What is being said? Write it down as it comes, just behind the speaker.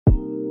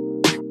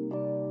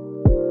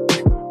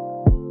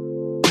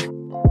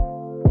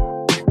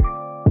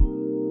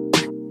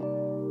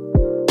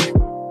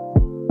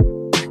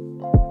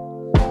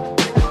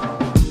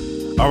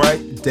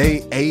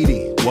Day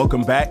 80.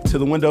 Welcome back to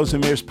the Windows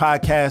and Mirrors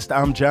podcast.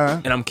 I'm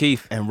John. And I'm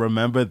Keith. And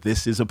remember,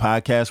 this is a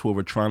podcast where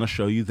we're trying to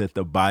show you that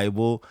the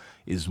Bible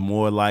is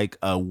more like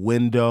a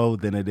window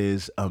than it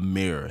is a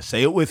mirror.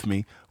 Say it with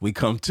me. We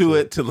come to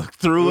it to look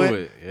through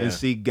it and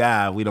see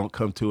God. We don't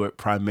come to it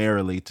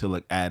primarily to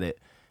look at it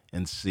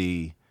and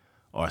see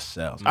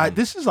ourselves. All right,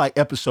 this is like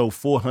episode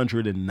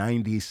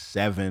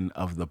 497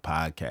 of the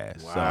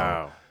podcast. Wow.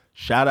 So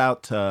shout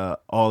out to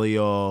all of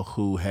y'all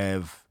who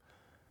have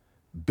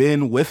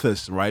been with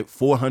us, right?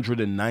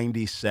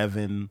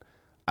 497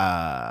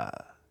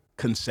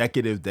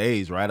 consecutive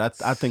days, right?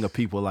 I think of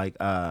people like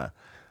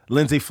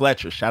Lindsay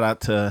Fletcher. Shout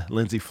out to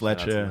Lindsay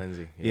Fletcher. Shout out to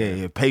Lindsay.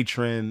 Yeah,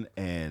 patron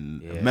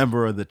and a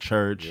member of the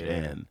church.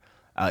 And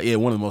one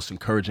of the most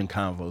encouraging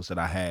convos that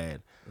I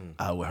had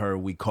with her.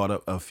 We caught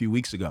up a few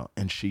weeks ago,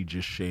 and she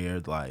just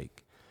shared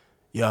like,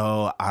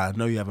 yo, I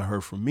know you haven't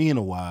heard from me in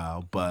a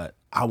while, but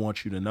I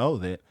want you to know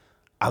that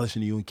I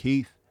listen to you and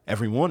Keith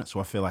every morning.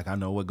 So I feel like I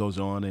know what goes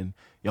on in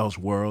y'all's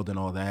world and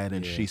all that.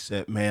 And she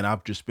said, man,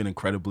 I've just been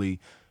incredibly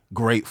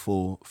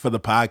grateful for the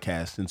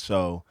podcast. And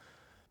so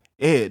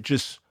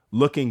just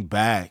looking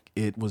back,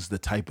 it was the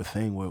type of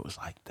thing where it was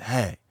like,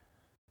 dang,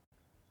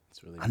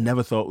 I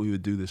never thought we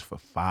would do this for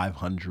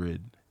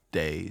 500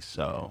 days.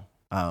 So,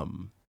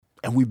 and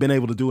we've been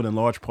able to do it in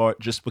large part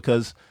just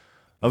because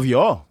of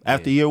y'all.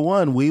 After year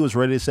one, we was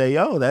ready to say,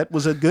 yo, that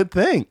was a good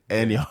thing.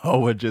 And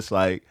y'all were just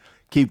like,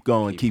 keep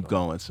going.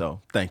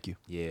 So thank you.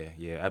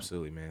 Yeah,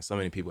 absolutely, man. So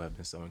many people have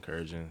been so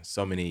encouraging,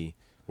 so many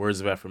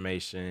words of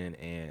affirmation,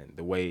 and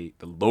the way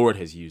the Lord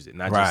has used it,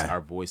 not just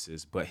our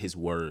voices, but his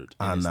word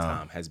in this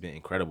time has been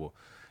incredible.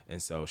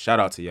 And so shout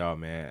out to y'all,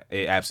 man.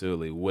 It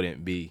absolutely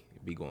wouldn't be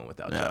going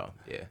without y'all.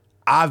 Yeah.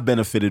 I've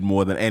benefited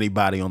more than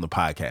anybody on the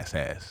podcast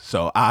has.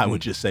 So I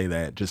would just say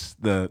that,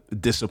 just the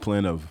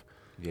discipline of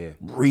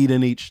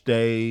reading each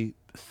day,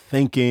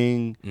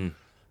 thinking,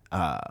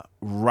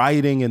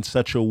 writing in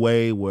such a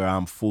way where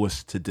I'm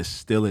forced to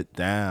distill it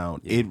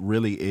down. It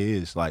really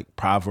is like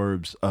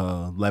Proverbs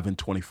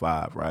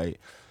 11:25, right?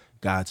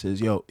 God says,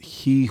 yo,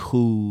 he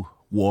who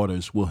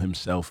waters will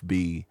himself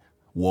be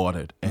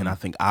watered. And I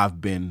think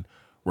I've been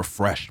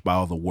refreshed by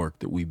all the work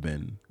that we've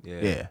been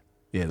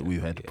that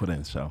we've had to put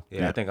in. So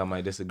I think I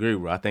might disagree,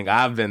 bro. I think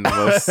I've been the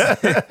most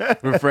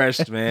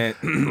refreshed, man.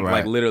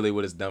 Like literally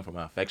what it's done for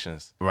my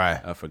affections,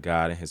 for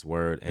God and his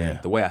word and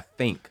the way I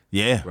think.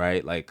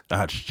 Right. Like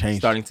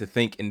starting to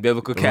think in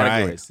biblical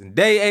categories. And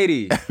day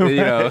 80, you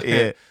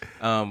know.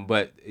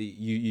 But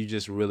you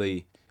just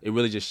really, it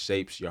really just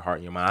shapes your heart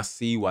and your mind. I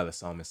see why the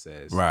psalmist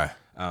says,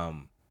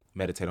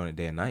 meditate on it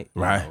day and night.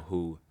 You know,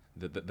 who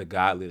the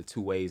godly, the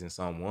two ways in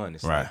Psalm 1.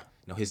 It's like,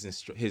 you know,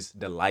 his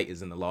delight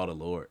is in the law of the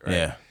Lord.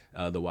 Right?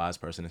 The wise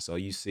person. And so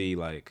you see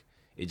like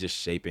it just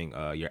shaping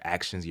your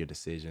actions, your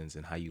decisions,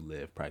 and how you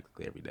live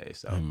practically every day.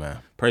 So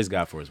praise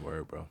God for his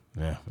word, bro.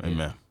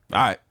 Amen.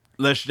 All right,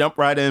 let's jump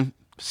right in.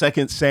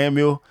 2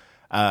 Samuel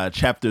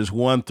chapters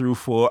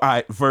 1-4. All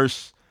right,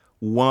 verse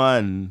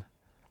 1.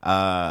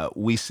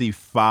 We see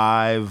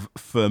 5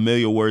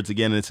 familiar words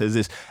again, and it says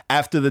this: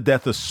 after the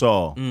death of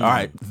Saul. All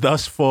right,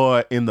 thus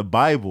far in the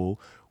Bible,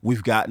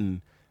 we've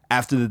gotten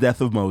after the death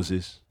of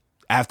Moses,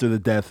 after the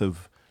death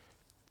of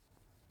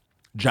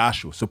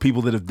Joshua. So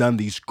people that have done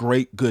these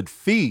great good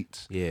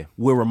feats,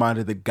 we're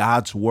reminded that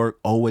God's work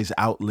always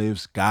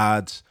outlives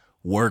God's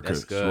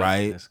workers,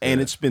 right?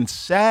 And it's been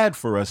sad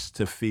for us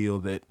to feel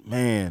that,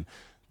 man,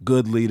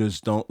 good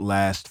leaders don't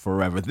last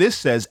forever. This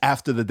says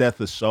after the death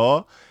of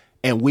Saul,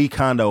 and we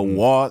kind of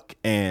walk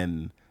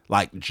and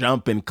like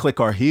jump and click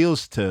our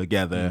heels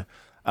together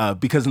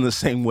because in the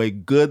same way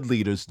good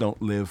leaders don't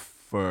live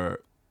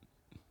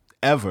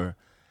forever,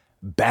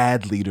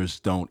 bad leaders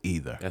don't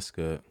either. That's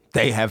good.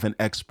 They have an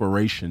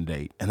expiration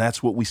date. And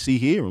that's what we see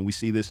here. And we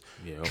see this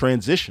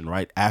transition,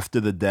 right?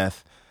 After the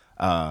death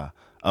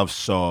of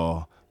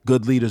Saul,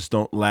 good leaders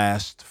don't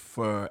last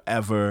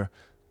forever.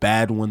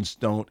 Bad ones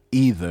don't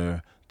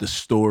either. The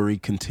story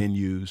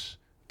continues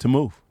to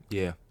move.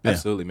 Yeah,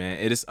 absolutely, man.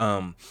 It is,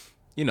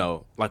 you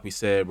know, like we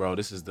said, bro,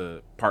 this is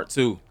the part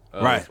 2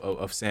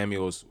 of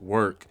Samuel's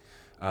work,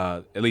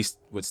 at least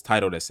what's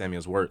titled as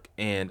Samuel's work.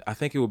 And I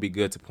think it would be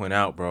good to point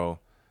out, bro,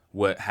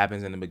 what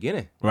happens in the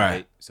beginning,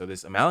 right? So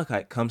this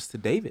Amalekite comes to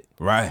David.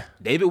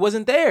 David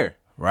wasn't there.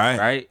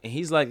 Right? And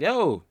he's like,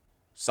 yo,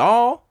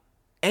 Saul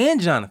and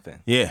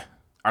Jonathan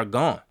are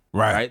gone.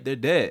 Right? They're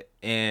dead.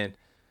 And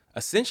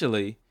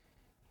essentially,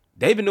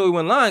 David knew he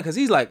wasn't lying because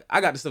he's like,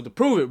 I got the stuff to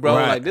prove it, bro.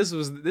 Like this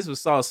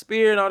was Saul's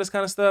spear and all this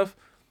kind of stuff.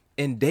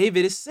 And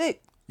David is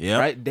sick.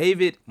 Right?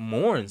 David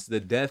mourns the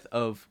death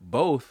of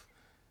both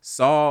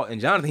Saul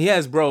and Jonathan. He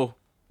has, bro,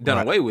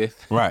 done away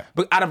with.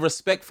 But out of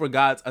respect for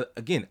God's,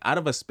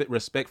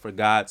 respect for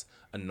God's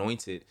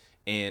anointed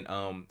and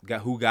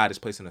who God has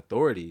placed in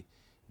authority,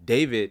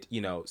 David,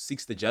 you know,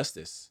 seeks the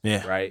justice,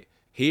 right,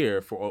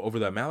 here over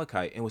the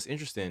Amalekite. And what's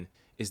interesting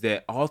is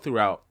that all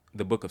throughout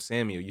the book of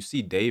Samuel, you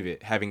see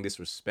David having this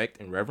respect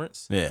and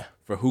reverence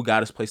for who God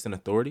has placed in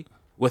authority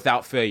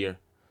without failure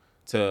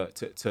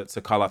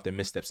to call out their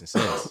missteps and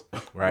sins,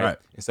 right?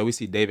 And so we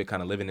see David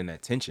kind of living in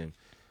that tension.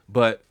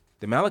 But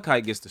the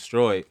Amalekite gets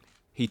destroyed.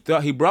 He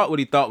brought what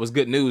he thought was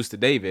good news to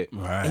David.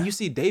 Right. And you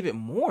see David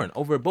mourn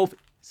over both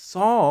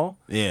Saul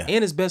Yeah.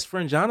 and his best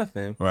friend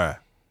Jonathan. Right.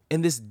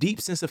 And this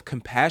deep sense of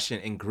compassion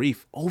and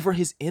grief over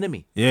his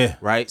enemy. Yeah.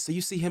 Right? So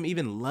you see him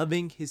even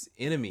loving his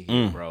enemy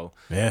here, bro.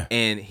 Yeah.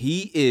 And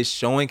he is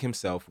showing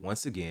himself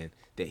once again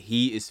that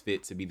he is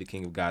fit to be the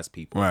king of God's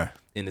people Right.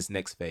 in this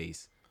next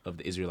phase of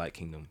the Israelite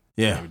kingdom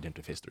Yeah. and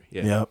redemptive history.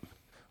 Yeah. Yep.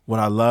 What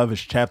I love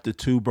is chapter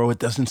 2, bro. It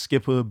doesn't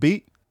skip a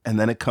beat. And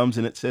then it comes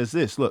and it says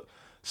this. Look,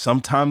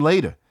 sometime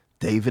later,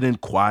 David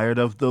inquired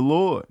of the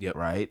Lord. Yep.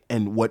 Right.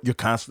 And what you're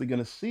constantly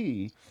going to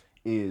see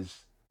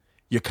is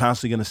you're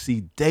constantly going to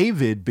see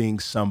David being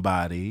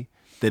somebody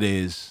that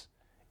is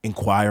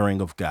inquiring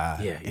of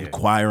God,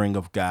 inquiring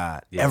of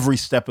God. Yeah. Every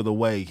step of the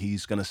way,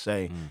 he's going to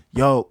say,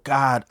 yo,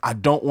 God, I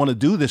don't want to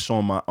do this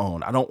on my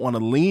own. I don't want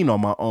to lean on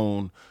my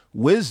own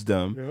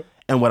wisdom. Yep.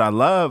 And what I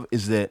love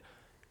is that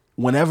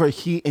whenever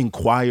he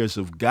inquires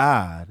of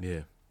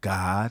God,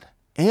 God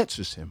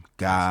answers him.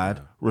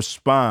 God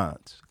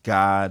responds.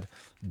 God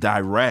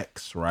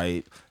directs,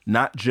 right?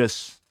 Not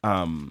just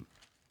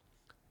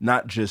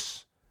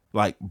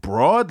like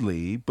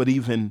broadly, but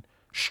even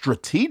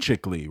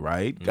strategically,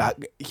 right?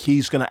 God,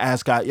 he's going to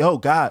ask God, yo,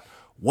 God,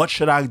 what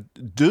should I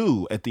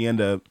do at the end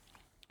of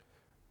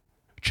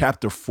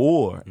chapter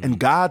 4? And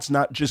God's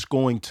not just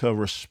going to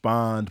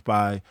respond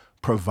by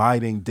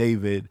providing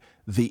David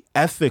the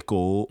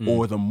ethical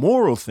or the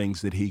moral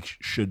things that he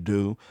should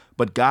do,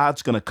 but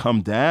God's going to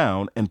come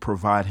down and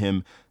provide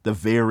him the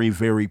very,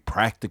 very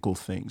practical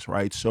things,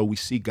 right? So we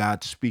see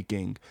God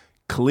speaking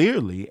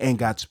clearly and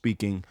God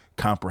speaking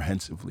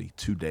comprehensively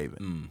to David.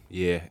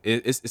 Yeah,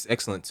 it's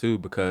excellent too,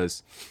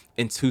 because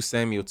in 2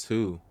 Samuel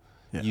 2,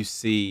 you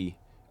see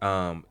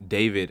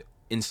David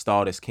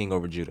installed as king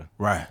over Judah.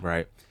 Right.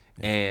 Yeah.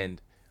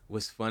 And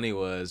what's funny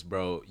was,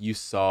 bro, you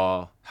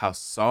saw how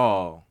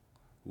Saul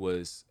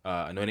was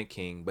anointed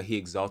king, but he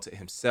exalted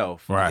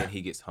himself, and then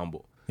he gets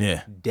humbled.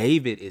 Yeah.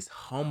 David is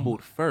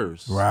humbled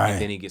first,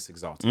 and then he gets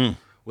exalted.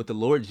 What the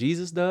Lord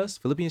Jesus does,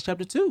 Philippians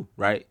chapter 2,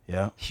 right?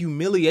 Yeah.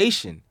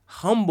 Humiliation,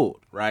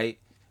 humbled, right?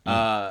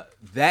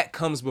 That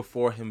comes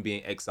before him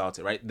being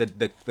exalted, right?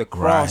 The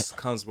cross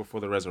comes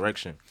before the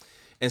resurrection.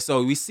 And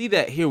so we see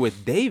that here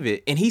with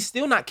David, and he's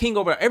still not king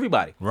over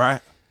everybody. Right.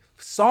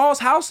 Saul's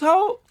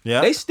household,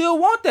 they still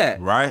want that.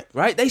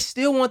 Right? They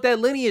still want that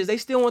lineage. They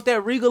still want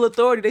that regal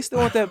authority. They still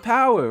want that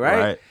power,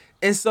 right?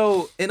 And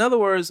so, in other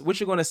words, what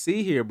you're going to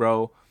see here,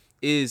 bro,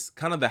 is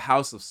kind of the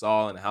house of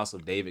Saul and the house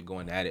of David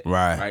going at it.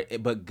 Right?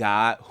 But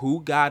God,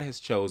 who God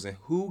has chosen,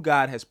 who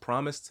God has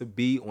promised to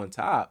be on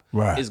top,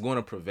 is going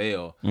to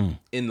prevail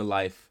in the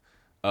life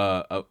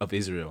of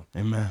Israel.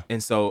 Amen.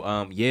 And so,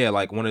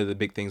 like one of the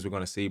big things we're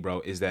going to see,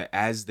 bro, is that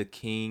as the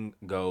king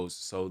goes,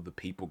 so the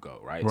people go,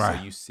 right?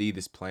 So you see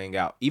this playing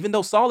out. Even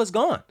though Saul is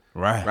gone,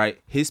 right?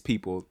 His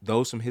people,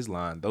 those from his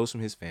line, those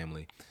from his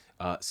family,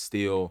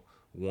 still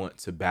want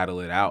to battle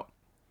it out.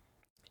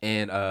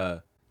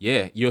 And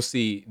you'll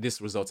see this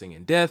resulting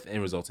in death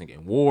and resulting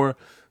in war.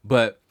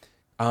 But,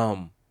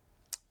 we're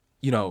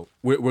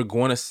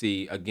going to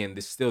see, again,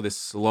 this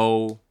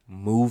slow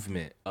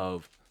movement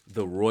of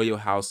the royal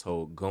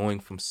household going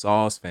from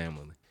Saul's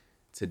family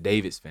to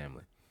David's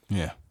family.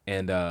 Yeah.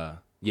 And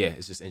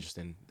it's just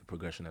interesting, the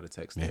progression of the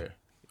text there.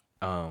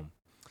 And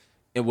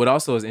what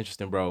also is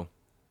interesting, bro,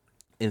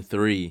 in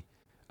 3,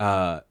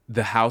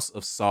 the house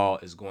of Saul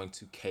is going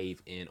to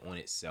cave in on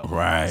itself.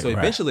 So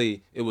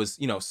eventually it was,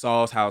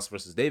 Saul's house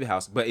versus David's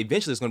house, but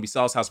eventually it's going to be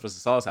Saul's house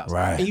versus Saul's house.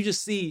 And you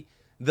just see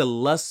the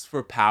lust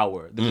for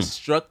power, the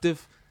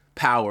destructive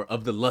power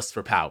of the lust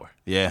for power.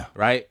 Yeah.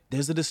 Right?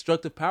 There's a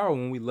destructive power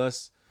when we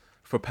lust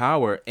for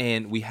power,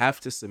 and we have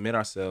to submit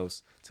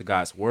ourselves to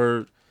God's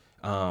word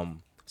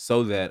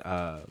so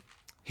that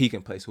he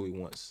can place who he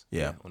wants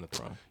on the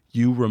throne.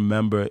 You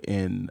remember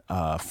in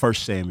 1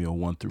 Samuel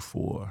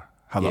 1-4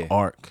 how the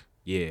ark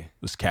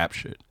was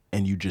captured,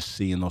 and you just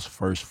see in those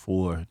first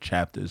 4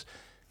 chapters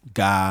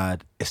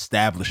God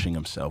establishing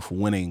himself,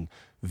 winning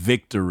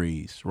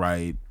victories,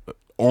 right,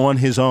 on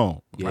his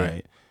own,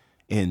 right?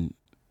 In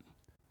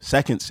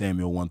 2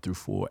 Samuel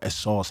 1-4, as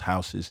Saul's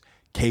house is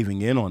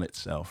caving in on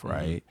itself,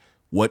 right?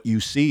 What you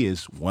see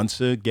is, once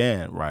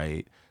again,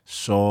 right,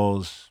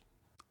 Saul's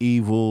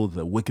evil,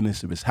 the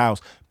wickedness of his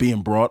house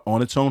being brought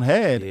on its own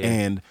head,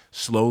 and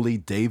slowly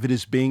David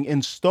is being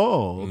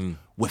installed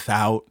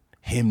without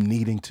him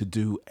needing to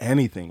do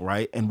anything,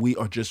 right? And we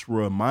are just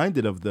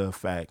reminded of the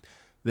fact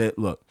that,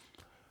 look,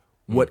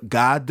 what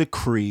God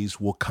decrees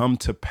will come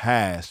to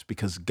pass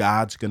because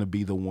God's going to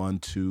be the one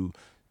to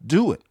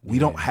do it. We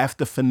don't have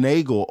to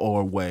finagle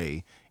our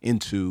way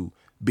into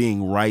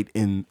being right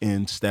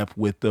in step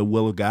with the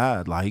will of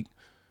God like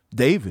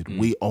David.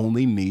 We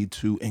only need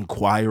to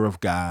inquire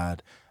of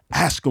God,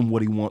 ask him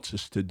what he wants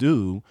us to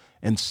do,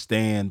 and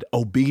stand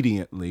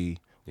obediently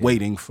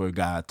waiting for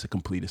God to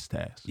complete his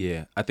task.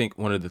 Yeah, I think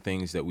one of the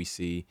things that we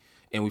see,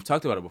 and we've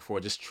talked about it before,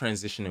 just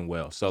transitioning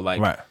well. So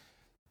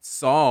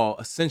Saul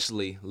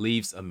essentially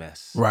leaves a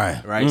mess.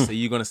 Right. So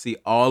you're going to see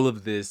all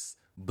of this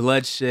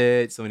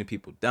bloodshed, so many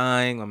people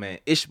dying. My man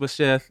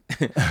Ishbosheth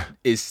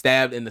is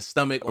stabbed in the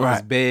stomach on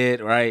his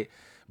bed, right,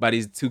 by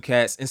these two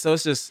cats. And so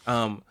it's just,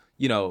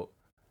 you know,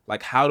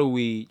 like, how do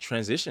we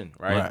transition,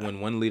 right? When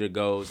one leader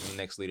goes and the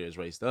next leader is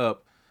raised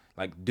up,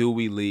 like, do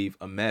we leave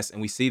a mess?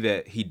 And we see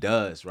that he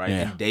does, right?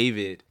 And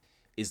David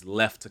is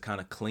left to kind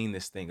of clean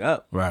this thing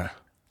up. Right.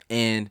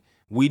 And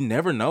we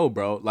never know,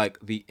 bro, like,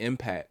 the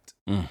impact,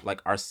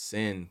 like, our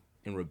sin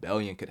and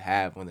rebellion could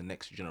have on the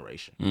next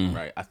generation,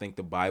 right? I think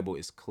the Bible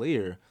is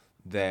clear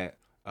that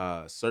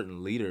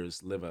certain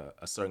leaders live a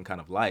certain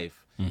kind of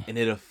life, and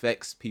it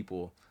affects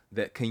people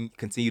that can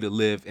continue to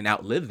live and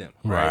outlive them,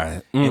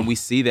 right? And we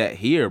see that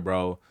here,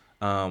 bro,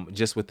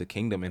 just with the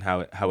kingdom and how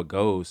it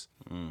goes.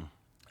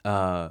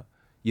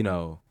 You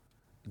know,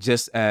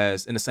 just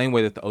as in the same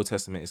way that the Old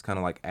Testament is kind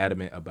of like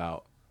adamant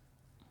about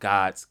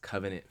God's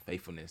covenant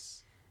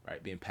faithfulness,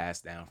 right, being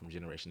passed down from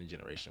generation to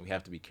generation, we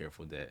have to be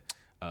careful that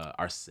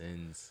our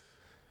sins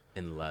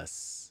and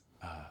lusts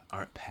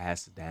aren't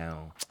passed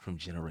down from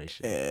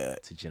generation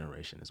to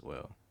generation as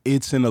well.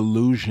 It's an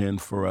illusion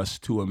for us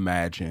to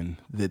imagine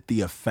that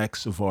the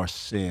effects of our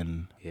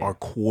sin are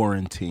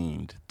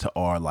quarantined to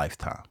our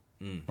lifetime,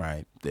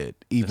 right?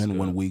 That even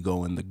when we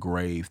go in the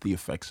grave, the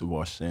effects of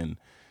our sin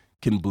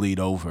can bleed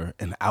over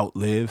and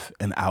outlive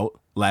and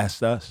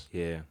outlast us.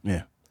 Yeah.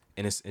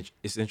 And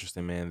it's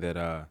interesting, man,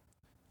 that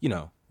you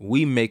know,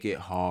 we make it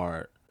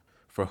hard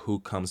for who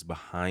comes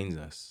behind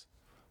us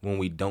when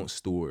we don't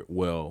steward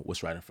well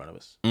what's right in front of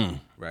us,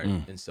 right?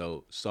 And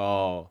so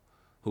Saul,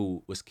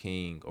 who was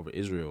king over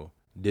Israel,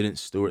 didn't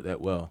steward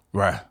that well,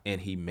 right?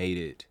 And he made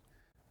it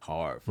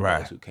hard for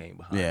those who came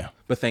behind. Yeah.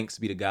 But thanks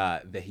be to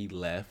God that he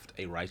left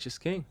a righteous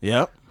king,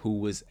 who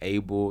was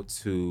able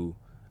to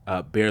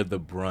bear the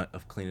brunt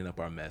of cleaning up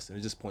our mess. And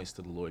it just points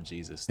to the Lord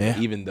Jesus. That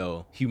even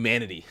though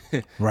humanity,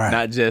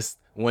 not just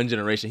one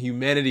generation,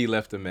 humanity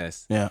left a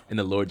mess, and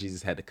the Lord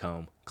Jesus had to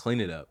come clean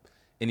it up.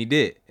 And he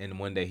did. And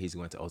one day he's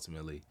going to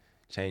ultimately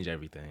change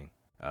everything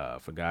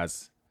for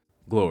God's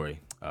glory,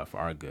 for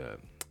our good,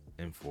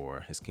 and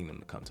for his kingdom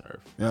to come to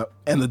earth. Yep.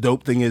 And the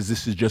dope thing is,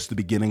 this is just the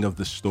beginning of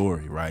the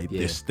story, right?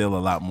 There's still a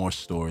lot more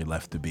story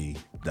left to be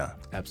done.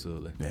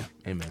 Absolutely. Yeah.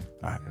 Amen.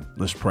 All right.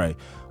 Let's pray.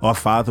 Our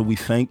Father, we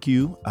thank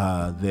you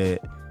that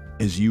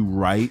as you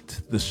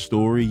write the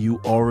story, you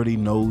already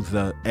know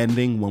the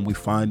ending when we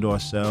find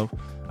ourselves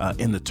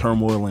in the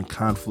turmoil and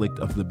conflict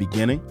of the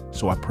beginning.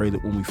 So I pray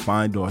that when we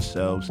find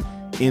ourselves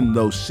in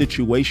those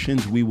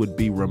situations, we would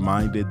be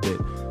reminded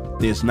that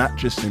there's not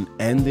just an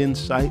end in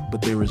sight,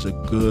 but there is a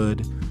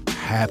good,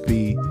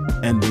 happy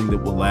ending that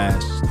will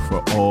last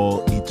for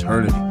all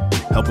eternity.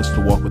 Help us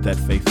to walk with that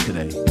faith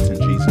today. It's in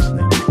Jesus' name.